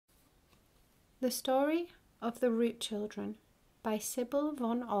The Story of the Root Children by Sibylle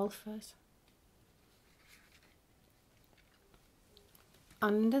von OLFERS.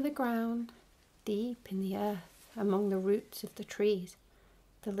 Under the ground, deep in the earth, among the roots of the trees,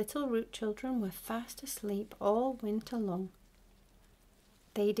 the little root children were fast asleep all winter long.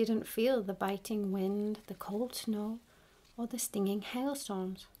 They didn't feel the biting wind, the cold snow, or the stinging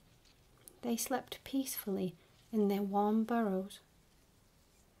hailstorms. They slept peacefully in their warm burrows.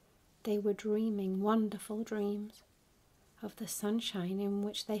 They were dreaming wonderful dreams of the sunshine in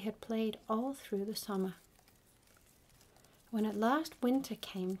which they had played all through the summer. When at last winter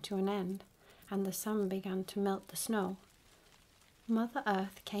came to an end and the sun began to melt the snow, Mother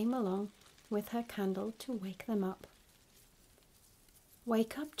Earth came along with her candle to wake them up.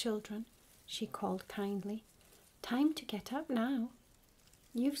 "Wake up, children," she called kindly. "Time to get up now.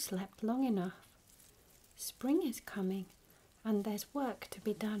 You've slept long enough. Spring is coming and there's work to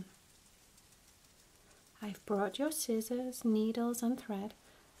be done. I've brought your scissors, needles and thread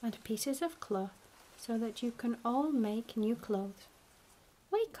and pieces of cloth so that you can all make new clothes.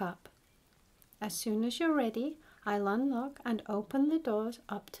 Wake up. As soon as you're ready, I'll unlock and open the doors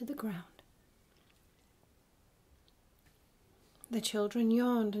up to the ground." The children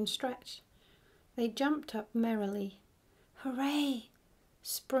yawned and stretched. They jumped up merrily. "Hooray!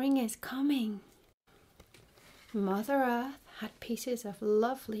 Spring is coming!" Mother Earth had pieces of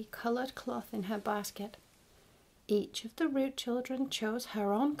lovely coloured cloth in her basket. Each of the root children chose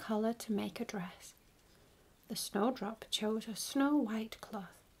her own colour to make a dress. The snowdrop chose a snow-white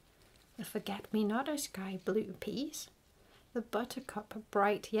cloth, the forget-me-not a sky-blue piece, the buttercup a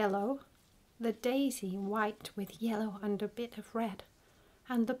bright yellow, the daisy white with yellow and a bit of red,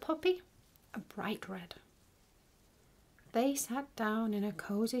 and the poppy a bright red. They sat down in a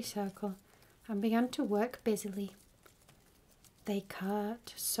cosy circle and began to work busily. They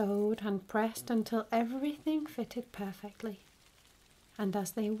cut, sewed and pressed until everything fitted perfectly. And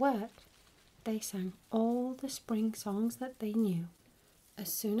as they worked, they sang all the spring songs that they knew.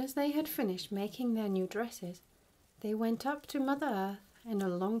 As soon as they had finished making their new dresses, they went up to Mother Earth in a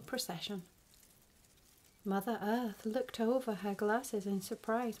long procession. Mother Earth looked over her glasses in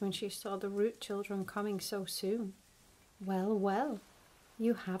surprise when she saw the root children coming so soon. "Well, well,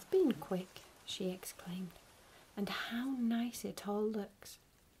 you have been quick," she exclaimed. "And how nice it all looks."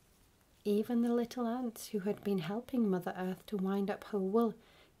 Even the little ants who had been helping Mother Earth to wind up her wool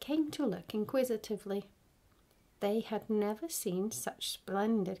came to look inquisitively. They had never seen such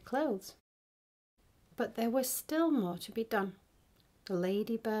splendid clothes. But there was still more to be done. The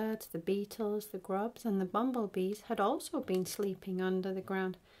ladybirds, the beetles, the grubs and the bumblebees had also been sleeping under the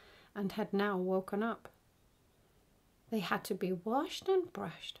ground and had now woken up. They had to be washed and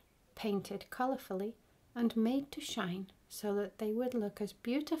brushed, painted colourfully and made to shine so that they would look as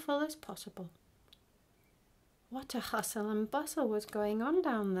beautiful as possible. What a hustle and bustle was going on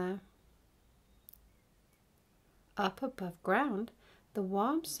down there! Up above ground, the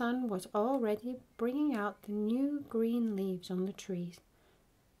warm sun was already bringing out the new green leaves on the trees.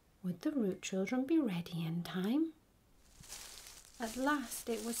 Would the root children be ready in time? At last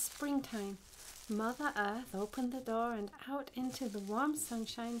it was springtime. Mother Earth opened the door and out into the warm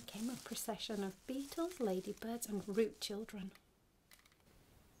sunshine came a procession of beetles, ladybirds and root children.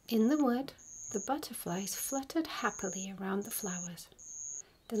 In the wood, the butterflies fluttered happily around the flowers.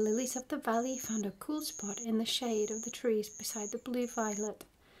 The lilies of the valley found a cool spot in the shade of the trees beside the blue violet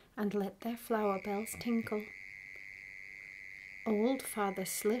and let their flower bells tinkle. Old Father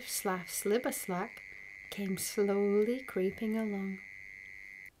Slibberslack came slowly creeping along.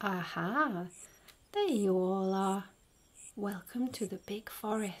 "Aha! There you all are. Welcome to the big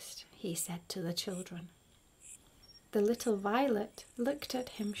forest," he said to the children. The little violet looked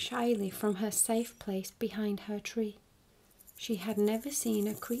at him shyly from her safe place behind her tree. She had never seen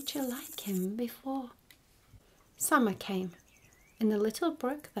a creature like him before. Summer came. In the little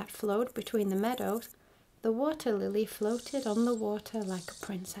brook that flowed between the meadows, the water lily floated on the water like a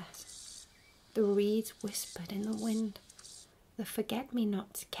princess. The reeds whispered in the wind. The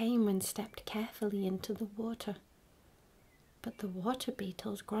forget-me-nots came and stepped carefully into the water. But the water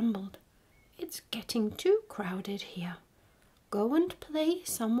beetles grumbled, "It's getting too crowded here. Go and play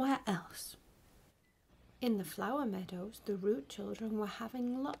somewhere else." In the flower meadows, the root children were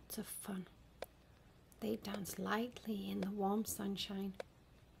having lots of fun. They danced lightly in the warm sunshine.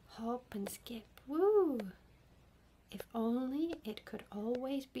 Hop and skip, woo! If only it could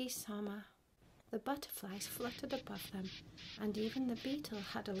always be summer. The butterflies fluttered above them, and even the beetle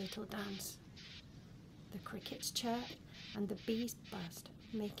had a little dance. The crickets chirped, and the bees buzzed,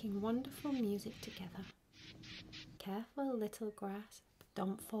 making wonderful music together. "Careful, little grass,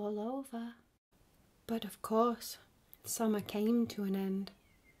 don't fall over," But of course, summer came to an end.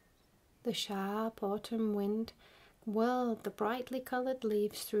 The sharp autumn wind whirled the brightly coloured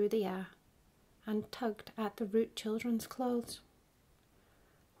leaves through the air and tugged at the root children's clothes.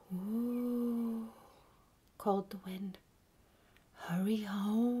 "Ooh," called the wind. "Hurry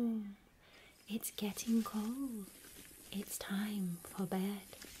home. It's getting cold. It's time for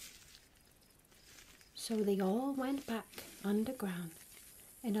bed." So they all went back underground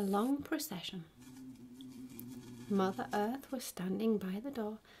in a long procession. Mother Earth was standing by the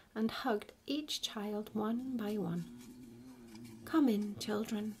door and hugged each child one by one. "Come in,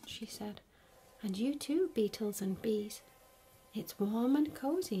 children," she said, "and you too, beetles and bees. It's warm and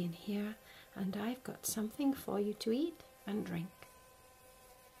cozy in here, and I've got something for you to eat and drink.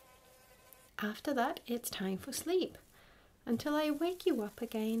 After that, it's time for sleep, until I wake you up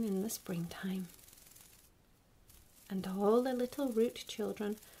again in the springtime." And all the little root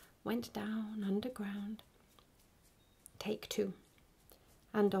children went down underground. Take 2.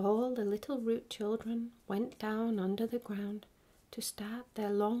 And all the little root children went down under the ground to start their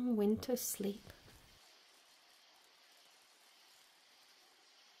long winter's sleep.